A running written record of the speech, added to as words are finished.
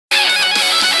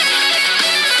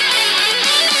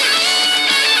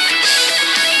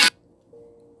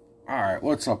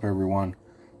Alright, what's up everyone?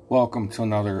 Welcome to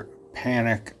another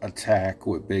Panic Attack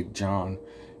with Big John.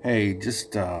 Hey,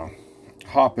 just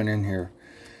hopping in here.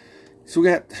 So we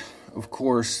got, of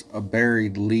course, a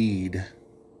buried lead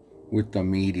with the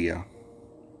media.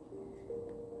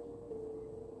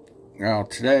 Now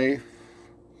today,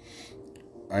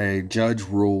 a judge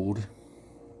ruled,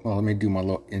 well, let me do my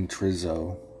little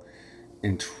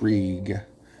intrigue.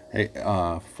 Hey,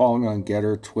 follow me on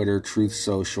Getter, Twitter, Truth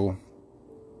Social,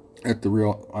 at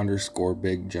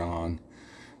 @thereal_Big John.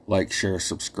 Like, share,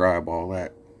 subscribe, all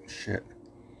that shit.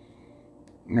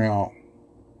 Now,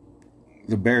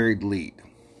 the buried lead.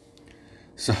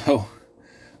 So,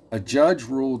 a judge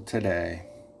ruled today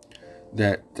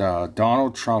that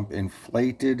Donald Trump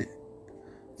inflated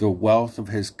the wealth of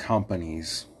his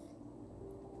companies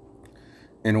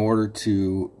in order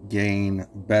to gain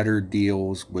better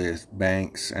deals with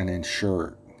banks and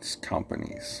insurance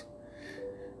companies.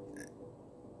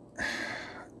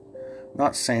 I'm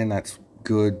not saying that's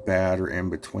good, bad, or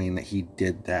in between that he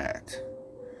did that.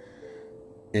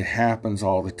 It happens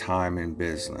all the time in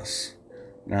business.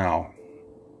 Now,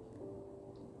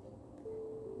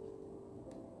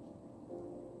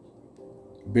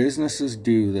 businesses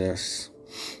do this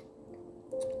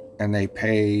and they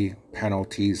pay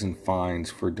penalties and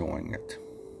fines for doing it.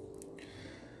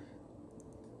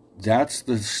 That's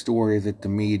the story that the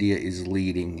media is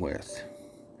leading with.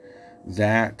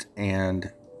 That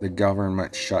and the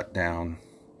government shutdown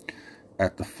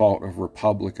at the fault of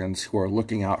Republicans who are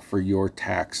looking out for your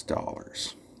tax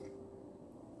dollars.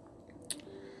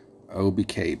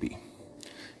 OBKB.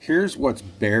 Here's what's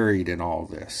buried in all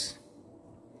this.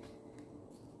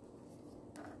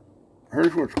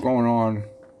 Here's what's going on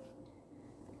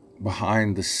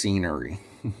behind the scenery.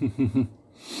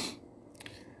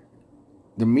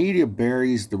 The media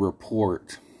buries the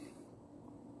report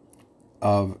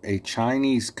of a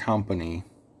Chinese company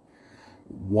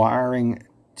wiring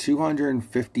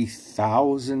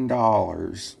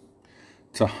 $250,000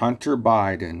 to Hunter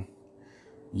Biden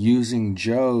using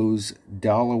Joe's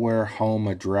Delaware home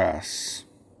address.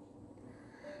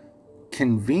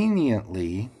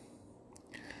 Conveniently,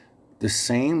 the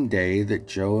same day that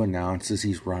Joe announces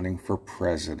he's running for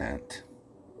president.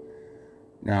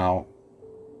 Now,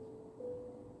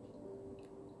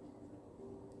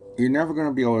 you're never going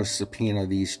to be able to subpoena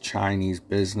these Chinese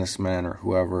businessmen or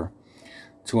whoever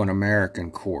to an American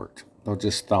court. They'll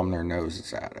just thumb their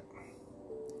noses at it.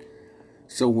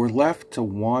 So we're left to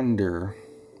wonder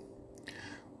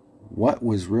what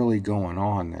was really going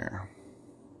on there.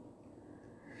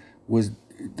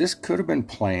 This could have been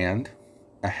planned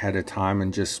ahead of time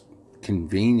and just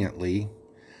conveniently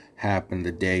happened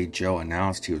the day Joe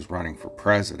announced he was running for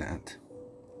president.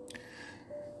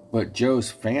 But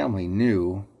Joe's family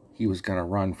knew he was going to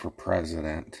run for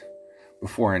president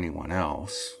before anyone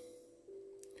else.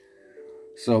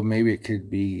 So maybe it could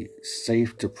be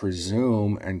safe to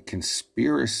presume and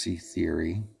conspiracy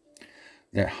theory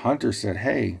that Hunter said,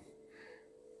 hey,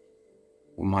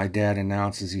 when my dad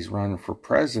announces he's running for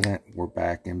president, we're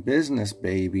back in business,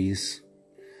 babies.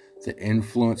 The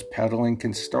influence peddling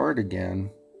can start again.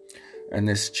 And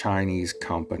this Chinese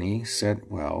company said,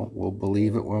 well, we'll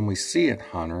believe it when we see it,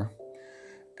 Hunter.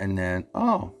 And then,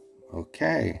 oh,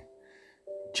 okay,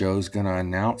 Joe's going to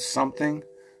announce something.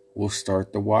 We'll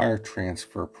start the wire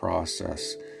transfer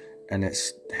process. And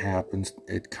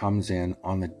it comes in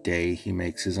on the day he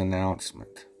makes his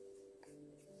announcement.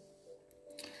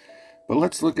 But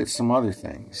let's look at some other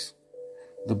things.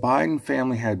 The Biden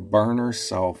family had burner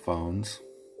cell phones.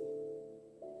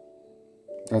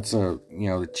 That's the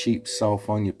cheap cell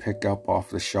phone you pick up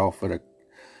off the shelf at a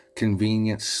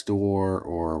convenience store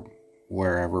or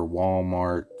wherever,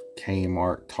 Walmart,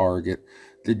 Kmart, Target.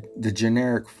 The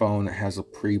generic phone that has a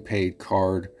prepaid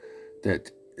card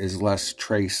that is less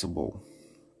traceable.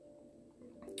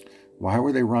 Why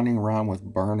were they running around with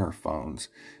burner phones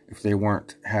if they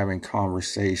weren't having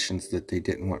conversations that they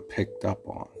didn't want picked up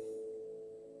on?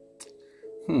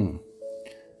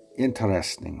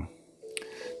 Interesting.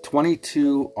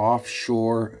 22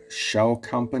 offshore shell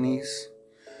companies.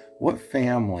 What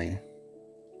family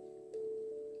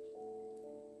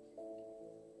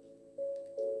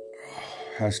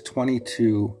has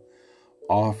 22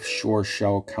 offshore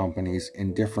shell companies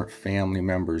in different family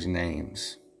members'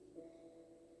 names?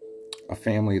 A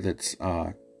family that's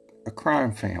a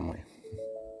crime family.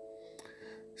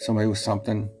 Somebody with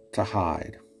something to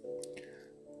hide.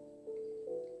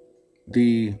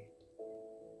 The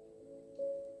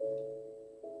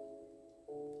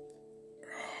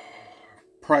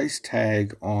price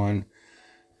tag on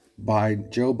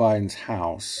Joe Biden's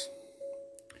house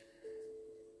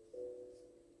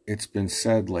it's been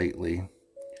said lately,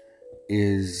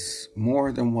 is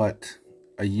more than what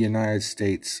a United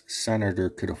States senator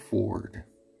could afford,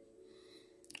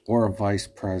 or a vice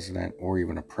president, or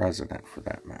even a president for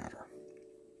that matter.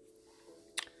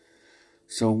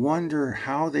 So wonder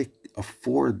how they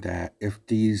afford that if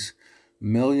these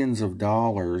millions of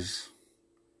dollars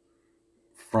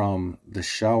from the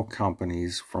shell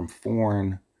companies, from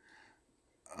foreign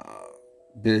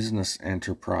business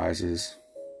enterprises,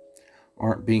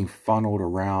 aren't being funneled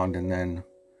around, and then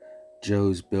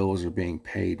Joe's bills are being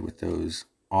paid with those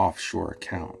offshore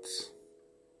accounts.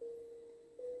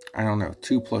 I don't know.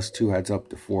 2 + 2 adds up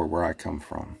to 4 where I come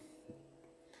from.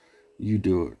 You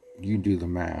do it. You do the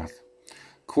math.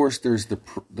 Of course, there's the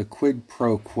quid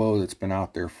pro quo that's been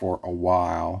out there for a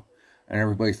while, and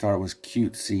everybody thought it was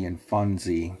cutesy and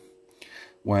funsy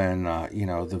when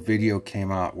the video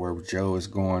came out where Joe is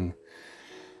going,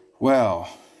 well,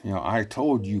 I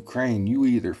told Ukraine, you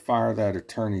either fire that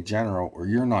attorney general or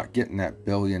you're not getting that $1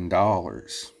 billion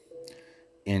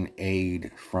in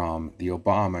aid from the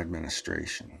Obama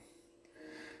administration.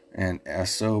 And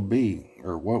SOB,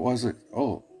 or what was it?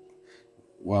 Oh,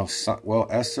 well,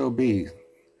 SOB,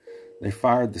 they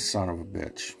fired the son of a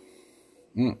bitch.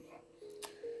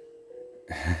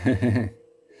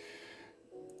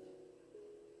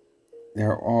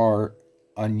 There are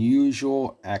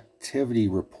unusual activity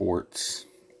reports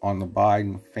on the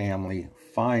Biden family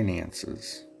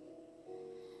finances.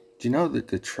 Do you know that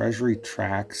the Treasury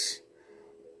tracks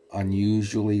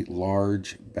unusually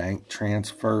large bank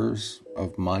transfers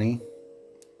of money?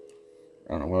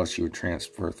 I don't know what else you would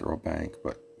transfer through a bank,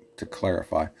 but to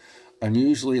clarify,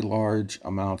 unusually large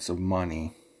amounts of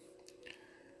money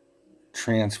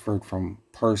transferred from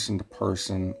person to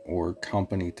person or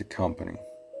company to company.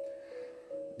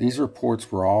 These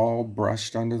reports were all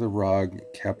brushed under the rug,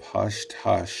 kept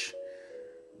hush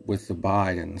with the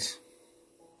Bidens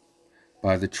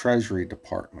by the Treasury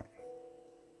Department.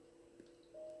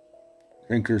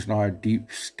 Think there's not a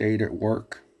deep state at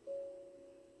work?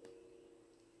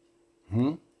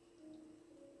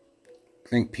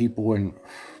 Think people in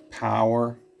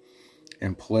power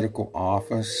and political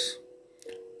office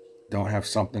don't have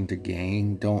something to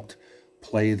gain, don't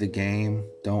play the game,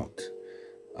 don't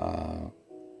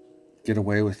get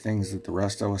away with things that the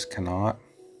rest of us cannot?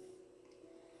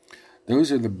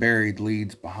 Those are the buried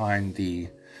leads behind the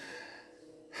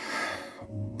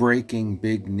breaking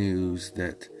big news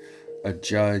that a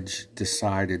judge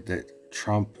decided that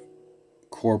Trump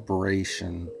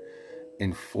Corporation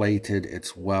inflated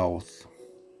its wealth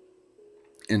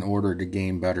in order to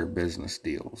gain better business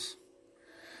deals.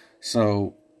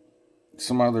 So,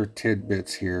 some other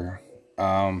tidbits here.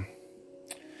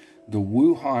 The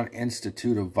Wuhan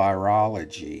Institute of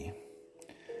Virology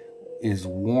is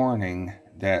warning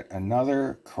that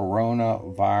another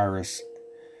coronavirus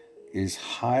is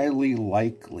highly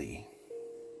likely.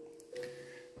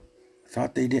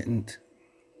 Thought they didn't.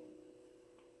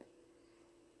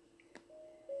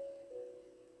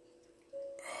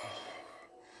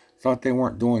 Thought they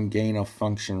weren't doing gain of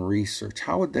function research.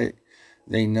 How would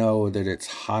they know that it's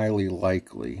highly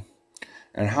likely?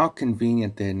 And how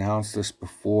convenient they announced this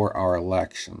before our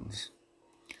elections.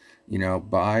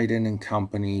 Biden and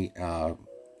company,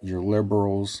 your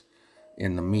liberals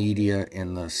in the media,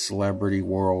 in the celebrity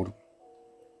world,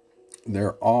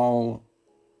 they're all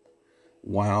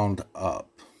wound up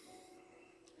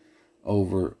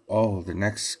over, the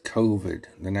next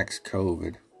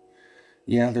COVID.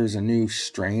 Yeah, there's a new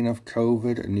strain of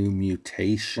COVID, a new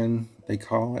mutation, they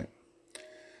call it,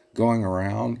 going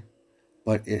around.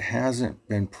 But it hasn't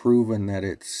been proven that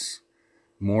it's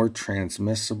more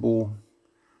transmissible,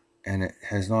 and it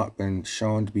has not been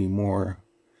shown to be more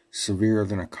severe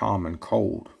than a common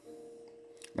cold.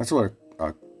 That's what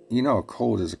a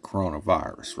cold is, a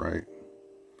coronavirus, right?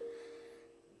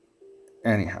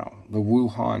 Anyhow, the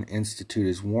Wuhan Institute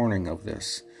is warning of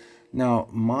this. Now,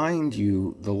 mind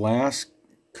you, the last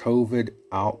COVID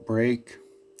outbreak,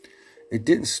 it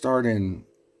didn't start in,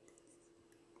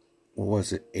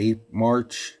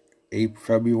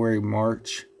 February,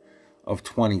 March of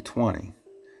 2020.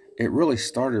 It really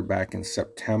started back in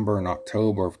September and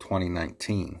October of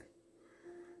 2019.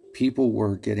 People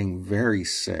were getting very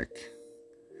sick.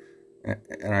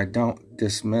 And I don't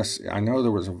dismiss, I know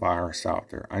there was a virus out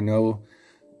there. I know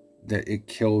that it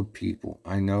killed people.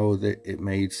 I know that it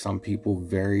made some people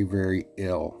very, very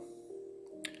ill.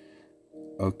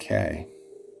 Okay.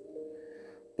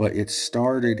 But it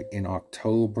started in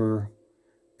October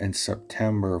and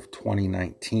September of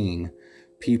 2019.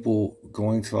 People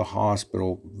going to the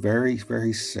hospital very,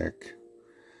 very sick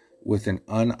with an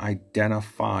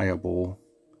unidentifiable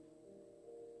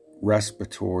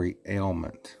respiratory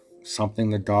ailment, something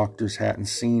the doctors hadn't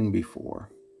seen before.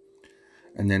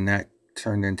 And then that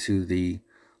turned into the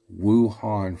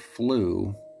Wuhan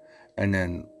flu, and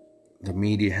then the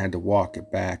media had to walk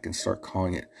it back and start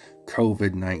calling it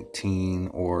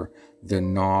COVID-19 or the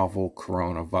novel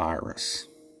coronavirus.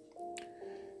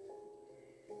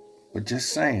 But just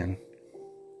saying,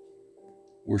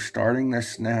 we're starting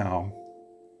this now.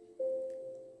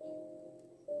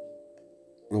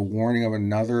 The warning of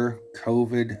another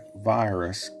COVID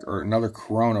virus, or another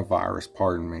coronavirus,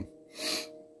 pardon me,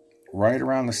 right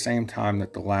around the same time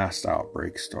that the last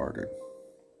outbreak started.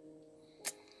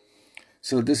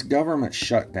 So this government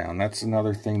shutdown, that's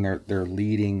another thing they're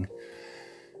leading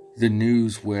the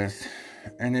news with.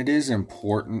 And it is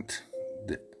important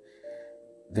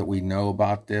that we know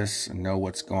about this and know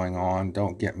what's going on.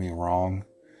 Don't get me wrong.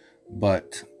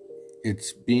 But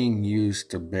it's being used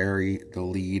to bury the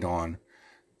lead on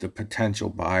the potential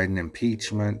Biden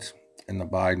impeachment and the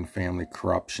Biden family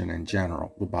corruption in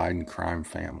general, the Biden crime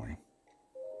family.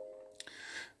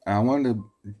 I wanted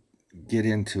to get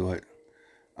into it.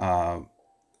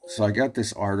 So I got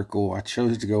this article. I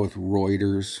chose to go with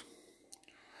Reuters.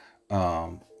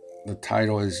 The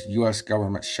title is U.S.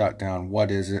 Government Shutdown.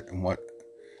 What is it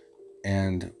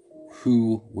and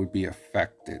who would be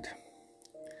affected?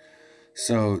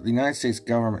 So the United States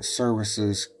government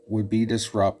services would be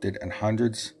disrupted, and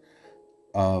hundreds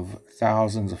of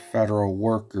thousands of federal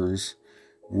workers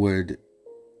would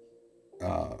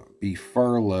be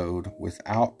furloughed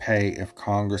without pay if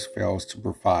Congress fails to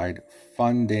provide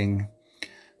funding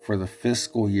for the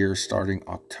fiscal year starting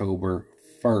October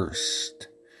 1st.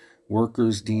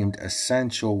 Workers deemed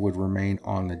essential would remain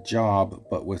on the job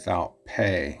but without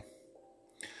pay.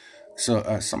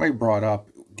 So somebody brought up,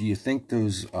 do you think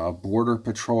those Border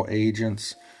Patrol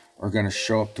agents are going to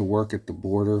show up to work at the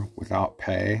border without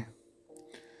pay?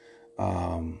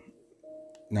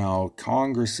 Now,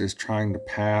 Congress is trying to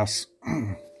pass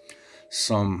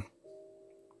some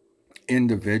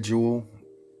individual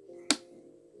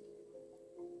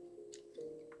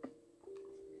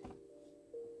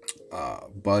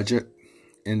budget,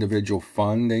 individual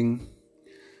funding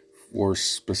for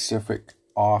specific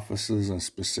offices and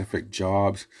specific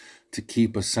jobs to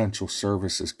keep essential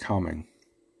services coming.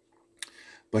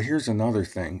 But here's another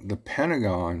thing. The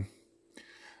Pentagon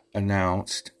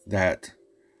announced that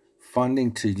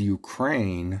funding to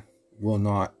Ukraine will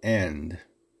not end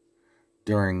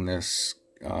during this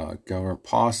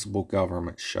possible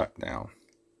government shutdown.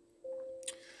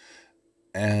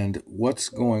 And what's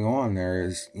going on there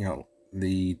is,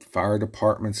 the fire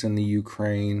departments in the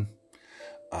Ukraine,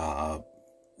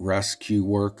 rescue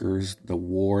workers, the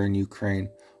war in Ukraine,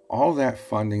 all that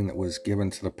funding that was given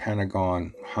to the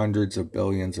Pentagon, hundreds of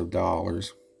billions of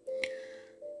dollars,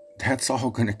 that's all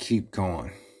going to keep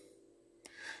going.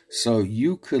 So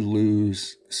you could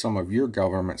lose some of your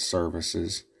government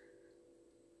services,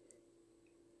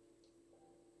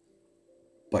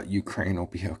 but Ukraine will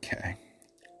be okay.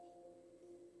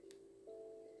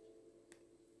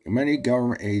 Many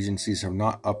government agencies have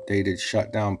not updated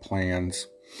shutdown plans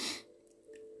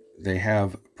they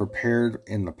have prepared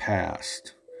in the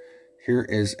past. Here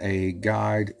is a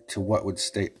guide to what would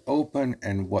stay open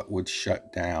and what would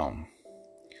shut down.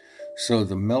 So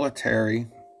the military,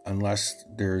 unless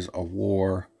there's a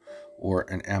war or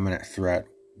an imminent threat,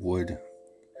 would,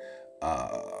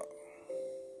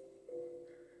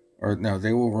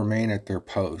 they will remain at their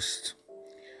post.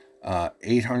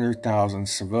 800,000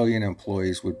 civilian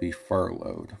employees would be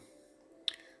furloughed.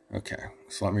 Okay,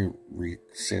 so let me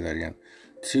say that again.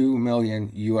 2 million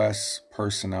U.S.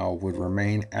 personnel would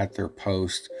remain at their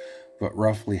post, but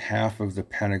roughly half of the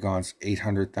Pentagon's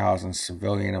 800,000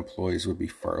 civilian employees would be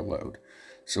furloughed.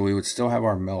 So we would still have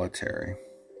our military.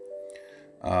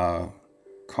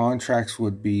 Contracts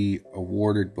would be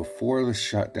awarded before the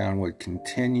shutdown would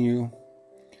continue.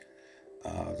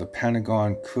 The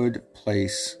Pentagon could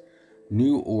place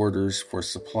new orders for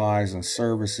supplies and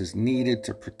services needed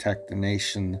to protect the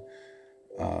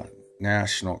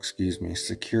national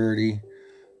security.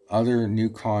 Other new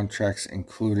contracts,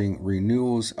 including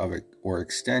renewals or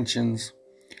extensions,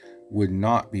 would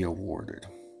not be awarded.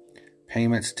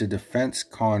 Payments to defense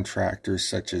contractors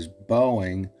such as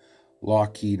Boeing,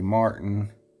 Lockheed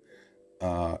Martin,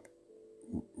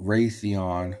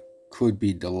 Raytheon could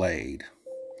be delayed.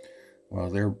 Well,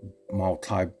 they're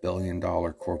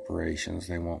multi-billion-dollar corporations.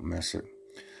 They won't miss it.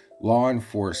 Law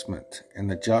enforcement and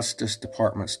the Justice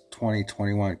Department's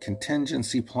 2021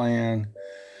 contingency plan.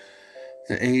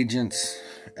 The agents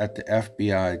at the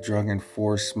FBI, Drug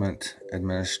Enforcement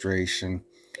Administration,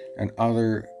 and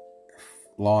other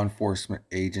law enforcement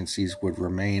agencies would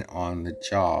remain on the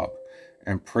job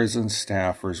and prison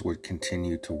staffers would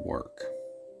continue to work.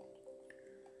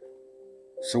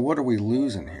 So what are we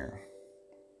losing here?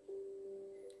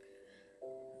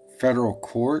 Federal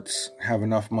courts have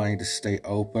enough money to stay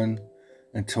open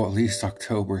until at least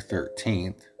October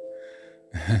 13th.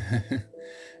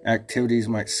 Activities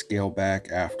might scale back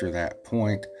after that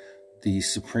point. The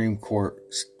Supreme Court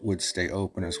would stay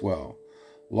open as well.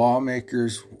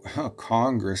 Lawmakers,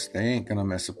 Congress, they ain't going to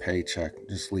miss a paycheck.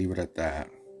 Just leave it at that.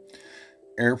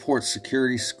 Airport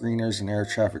security screeners and air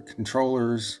traffic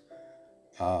controllers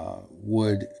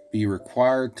would be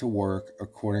required to work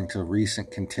according to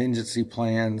recent contingency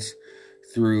plans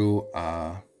through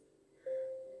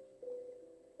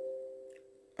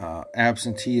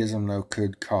absenteeism, though,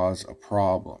 could cause a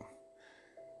problem.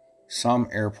 Some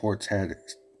airports had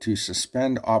to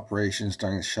suspend operations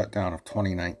during the shutdown of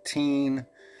 2019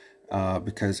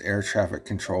 because air traffic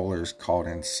controllers called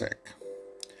in sick.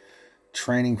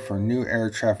 Training for new air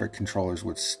traffic controllers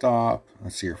would stop.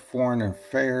 Let's see here. Foreign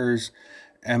affairs,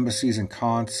 embassies and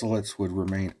consulates would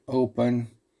remain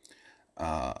open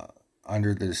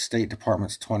under the State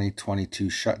Department's 2022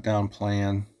 shutdown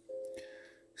plan.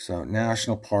 So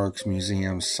national parks,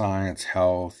 museums, science,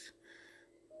 health,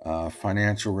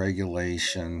 financial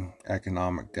regulation,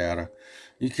 economic data.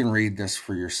 You can read this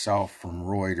for yourself from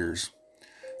Reuters.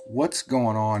 What's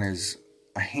going on is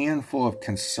a handful of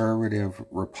conservative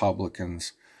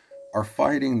Republicans are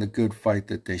fighting the good fight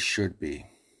that they should be.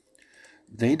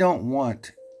 They don't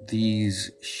want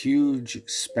these huge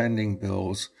spending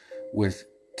bills with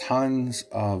tons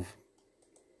of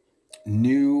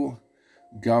new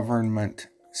government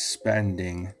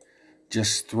spending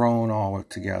just thrown all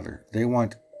together. They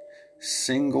want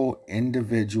single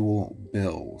individual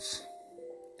bills.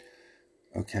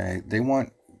 Okay, they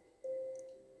want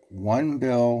one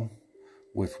bill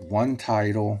with one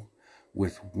title,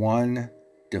 with one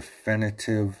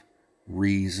definitive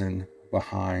reason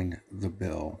behind the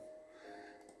bill.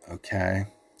 Okay?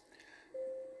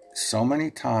 So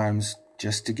many times,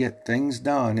 just to get things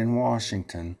done in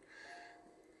Washington,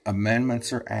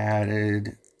 amendments are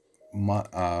added,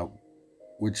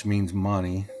 which means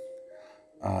money.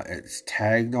 It's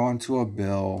tagged onto a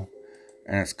bill,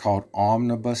 and it's called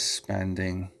omnibus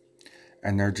spending.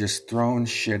 And they're just throwing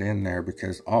shit in there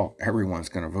because, everyone's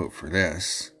going to vote for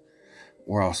this.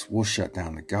 Or else we'll shut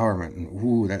down the government. And,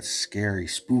 ooh, that's scary.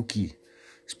 Spooky.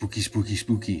 Spooky, spooky,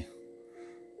 spooky.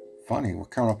 Funny, we're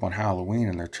coming up on Halloween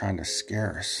and they're trying to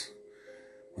scare us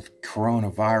with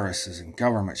coronaviruses and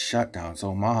government shutdowns.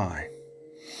 Oh my.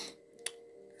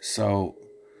 So,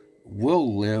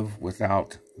 we'll live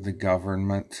without the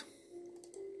government.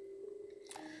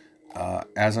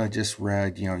 As I just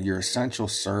read, your essential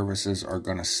services are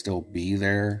going to still be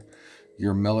there.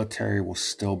 Your military will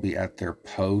still be at their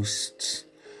posts.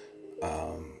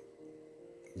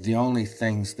 The only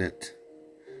things that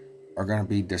are going to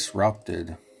be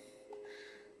disrupted,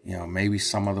 maybe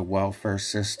some of the welfare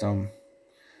system,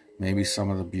 maybe some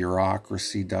of the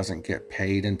bureaucracy doesn't get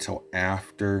paid until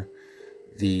after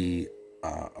the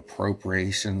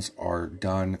appropriations are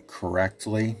done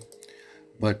correctly.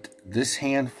 But this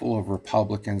handful of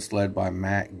Republicans led by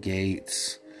Matt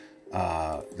Gaetz,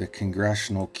 the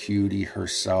congressional cutie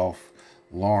herself,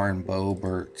 Lauren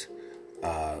Boebert,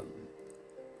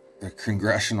 the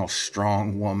congressional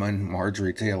strong woman,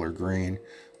 Marjorie Taylor Greene.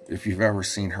 If you've ever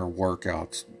seen her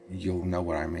workouts, you'll know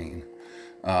what I mean.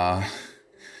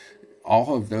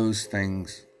 All of those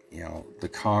things, the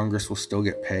Congress will still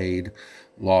get paid,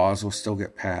 laws will still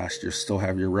get passed, you'll still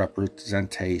have your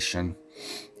representation.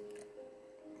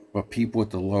 But people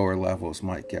at the lower levels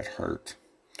might get hurt.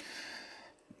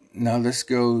 Now this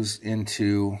goes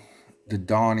into the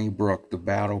Donnybrook, the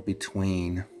battle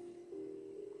between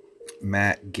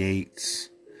Matt Gaetz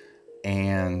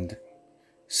and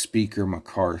Speaker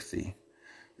McCarthy.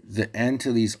 The end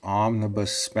to these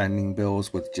omnibus spending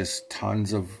bills with just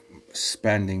tons of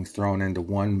spending thrown into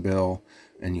one bill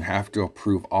and you have to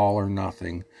approve all or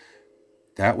nothing,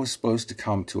 that was supposed to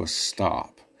come to a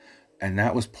stop. And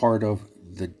that was part of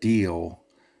the deal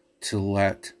to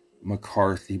let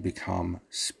McCarthy become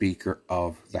Speaker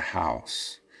of the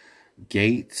House.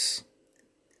 Gaetz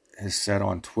has said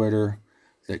on Twitter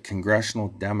that congressional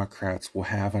Democrats will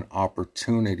have an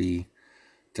opportunity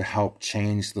to help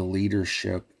change the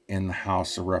leadership in the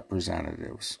House of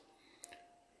Representatives.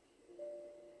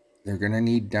 They're going to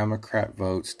need Democrat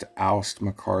votes to oust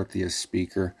McCarthy as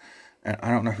Speaker, and I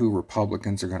don't know who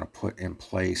Republicans are going to put in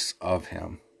place of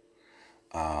him.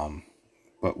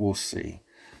 But we'll see.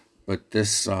 But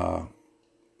this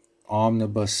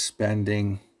omnibus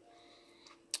spending,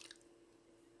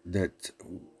 that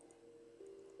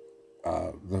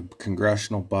the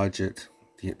congressional budget,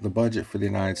 the budget for the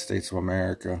United States of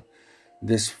America,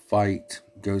 this fight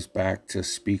goes back to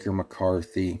Speaker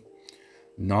McCarthy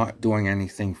not doing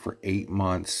anything for 8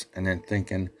 months and then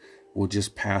thinking we'll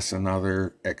just pass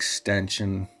another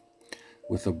extension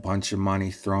with a bunch of money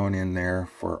thrown in there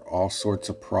for all sorts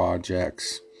of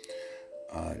projects,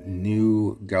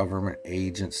 new government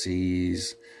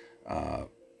agencies, a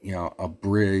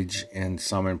bridge in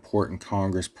some important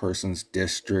congressperson's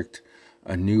district,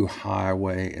 a new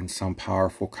highway in some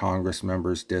powerful Congress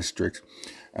member's district,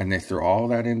 and they throw all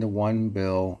that into one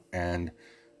bill, and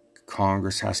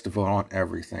Congress has to vote on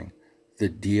everything. The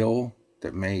deal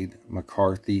that made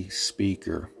McCarthy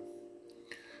Speaker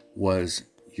was,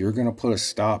 you're going to put a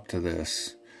stop to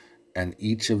this, and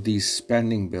each of these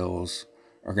spending bills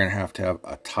are going to have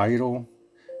a title,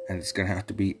 and it's going to have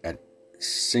to be a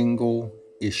single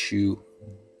issue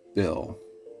bill,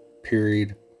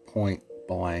 period, point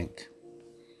blank.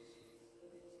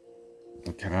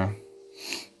 Okay,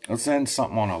 let's end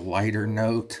something on a lighter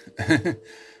note.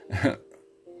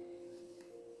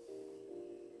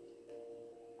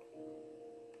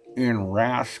 In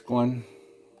Rasklin,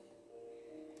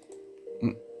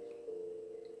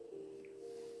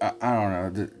 I don't know,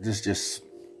 this just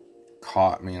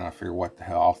caught me, and I figured, what the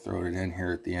hell, I'll throw it in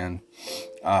here at the end.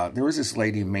 There was this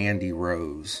lady, Mandy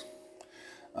Rose.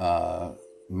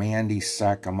 Mandy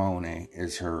Sacamone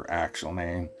is her actual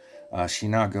name. She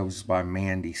now goes by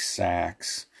Mandy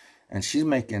Sachs, and she's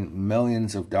making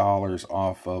millions of dollars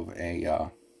off of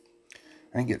I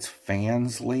think it's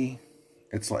Fansly.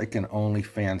 It's like an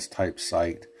OnlyFans type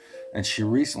site, and she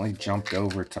recently jumped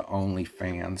over to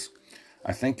OnlyFans.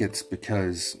 I think it's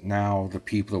because now the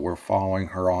people that were following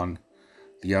her on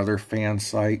the other fan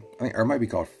site, or it might be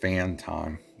called Fan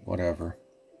Time, whatever,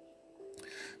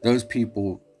 those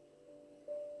people,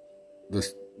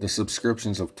 the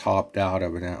subscriptions have topped out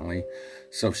evidently.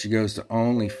 So if she goes to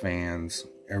OnlyFans,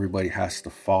 everybody has to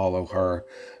follow her,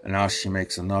 and now she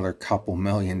makes another couple $1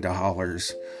 million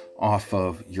off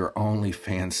of your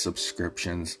OnlyFans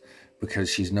subscriptions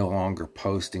because she's no longer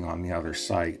posting on the other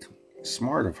site.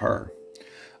 Smart of her.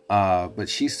 But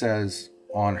she says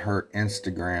on her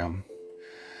Instagram,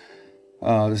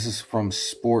 this is from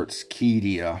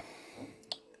Sportskeeda,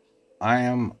 I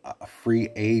am a free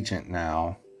agent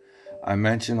now. I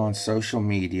mentioned on social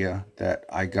media that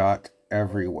I got it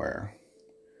everywhere.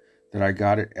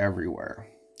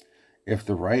 If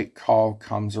the right call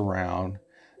comes around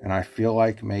and I feel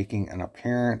like making an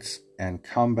appearance and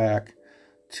come back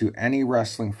to any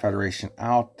wrestling federation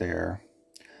out there,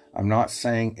 I'm not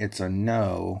saying it's a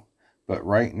no, but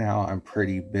right now I'm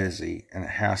pretty busy and it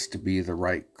has to be the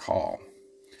right call.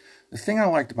 The thing I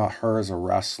liked about her as a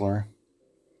wrestler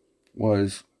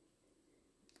was,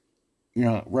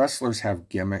 wrestlers have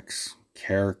gimmicks,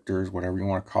 characters, whatever you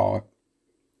want to call it.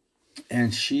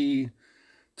 And she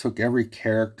took every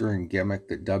character and gimmick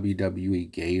that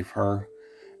WWE gave her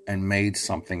and made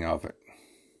something of it.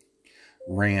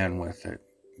 Ran with it.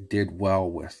 Did well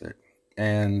with it.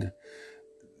 And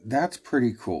that's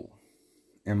pretty cool,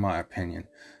 in my opinion.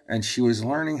 And she was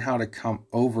learning how to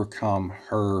overcome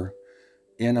her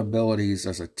inabilities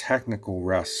as a technical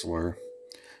wrestler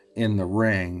in the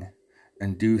ring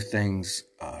and do things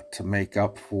to make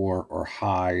up for or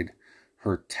hide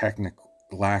her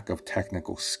lack of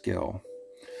technical skill.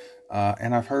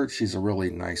 And I've heard she's a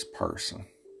really nice person.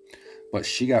 But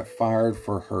she got fired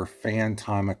for her Fan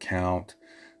Time account.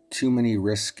 Too many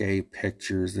risque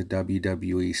pictures, the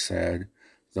WWE said.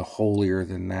 The holier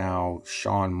than thou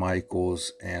Shawn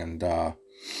Michaels and the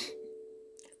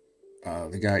guy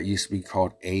that used to be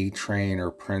called A-Train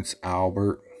or Prince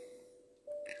Albert,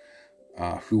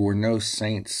 who were no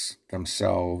saints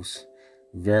themselves,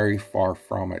 very far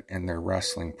from it in their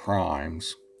wrestling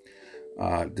primes,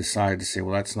 decided to say,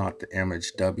 well, that's not the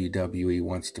image WWE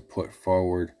wants to put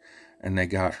forward, and they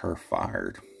got her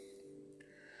fired.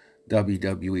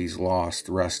 WWE's lost,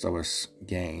 the rest of us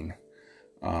gain.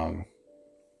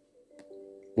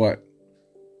 But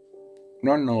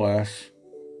nonetheless,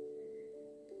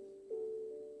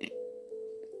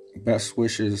 best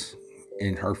wishes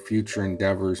in her future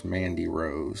endeavors, Mandy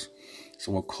Rose.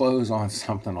 So we'll close on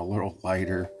something a little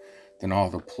lighter than all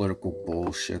the political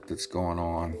bullshit that's going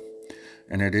on.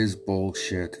 And it is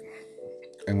bullshit.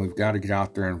 And we've got to get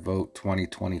out there and vote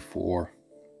 2024.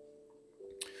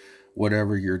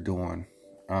 Whatever you're doing.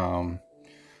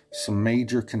 Some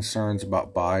major concerns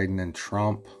about Biden and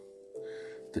Trump.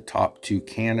 The top two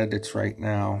candidates right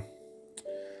now.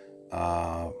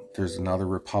 There's another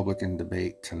Republican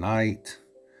debate tonight.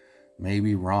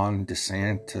 Maybe Ron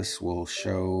DeSantis will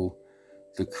show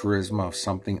the charisma of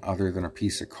something other than a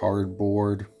piece of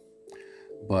cardboard.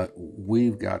 But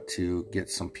we've got to get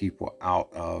some people out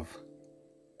of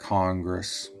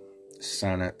Congress,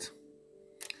 Senate.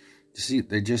 You see,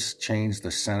 they just changed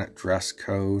the Senate dress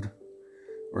code,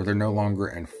 or they're no longer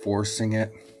enforcing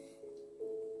it.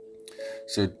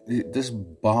 So this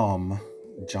bum,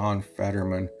 John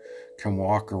Fetterman, can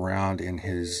walk around in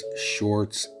his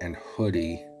shorts and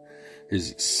hoodie,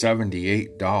 his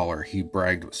 $78, he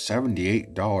bragged,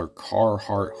 $78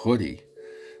 Carhartt hoodie.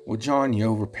 Well, John, you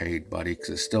overpaid, buddy, because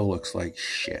it still looks like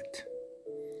shit.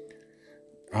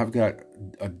 I've got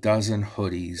a dozen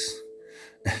hoodies,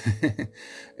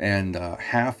 and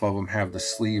half of them have the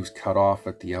sleeves cut off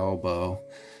at the elbow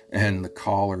and the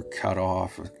collar cut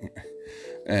off,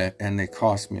 and they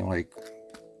cost me like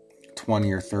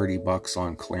 $20 or $30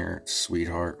 on clearance,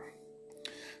 sweetheart.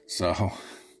 So,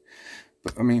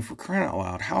 but I mean, for crying out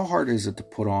loud, how hard is it to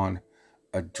put on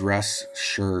a dress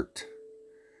shirt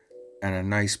and a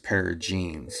nice pair of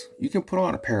jeans? You can put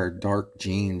on a pair of dark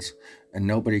jeans and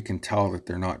nobody can tell that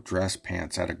they're not dress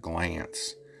pants at a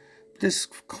glance. This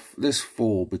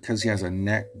fool, because he has a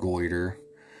neck goiter,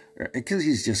 because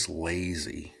he's just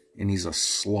lazy and he's a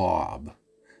slob,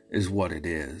 is what it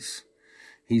is.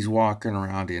 He's walking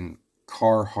around in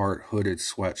Carhartt hooded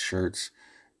sweatshirts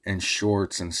and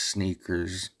shorts and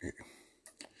sneakers.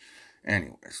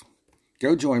 Anyways,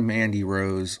 go join Mandy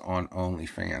Rose on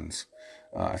OnlyFans.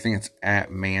 I think it's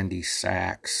at Mandy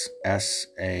Sacks,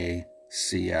 SACS.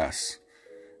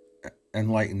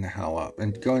 Enlighten the hell up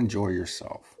and go enjoy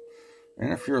yourself.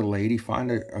 And if you're a lady,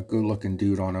 find a good-looking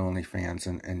dude on OnlyFans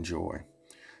and enjoy.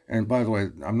 And by the way,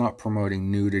 I'm not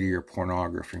promoting nudity or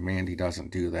pornography. Mandy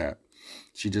doesn't do that.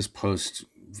 She just posts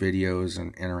videos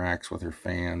and interacts with her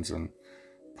fans and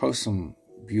posts some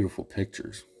beautiful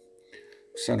pictures.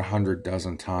 I've said 100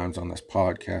 dozen times on this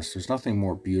podcast, there's nothing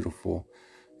more beautiful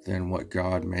than what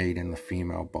God made in the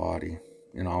female body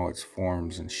in all its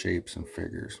forms and shapes and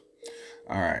figures.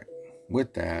 All right.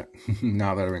 With that,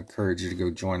 now that I've encouraged you to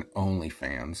go join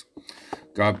OnlyFans,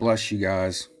 God bless you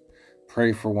guys.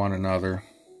 Pray for one another.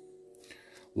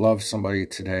 Love somebody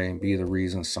today and be the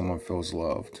reason someone feels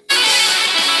loved.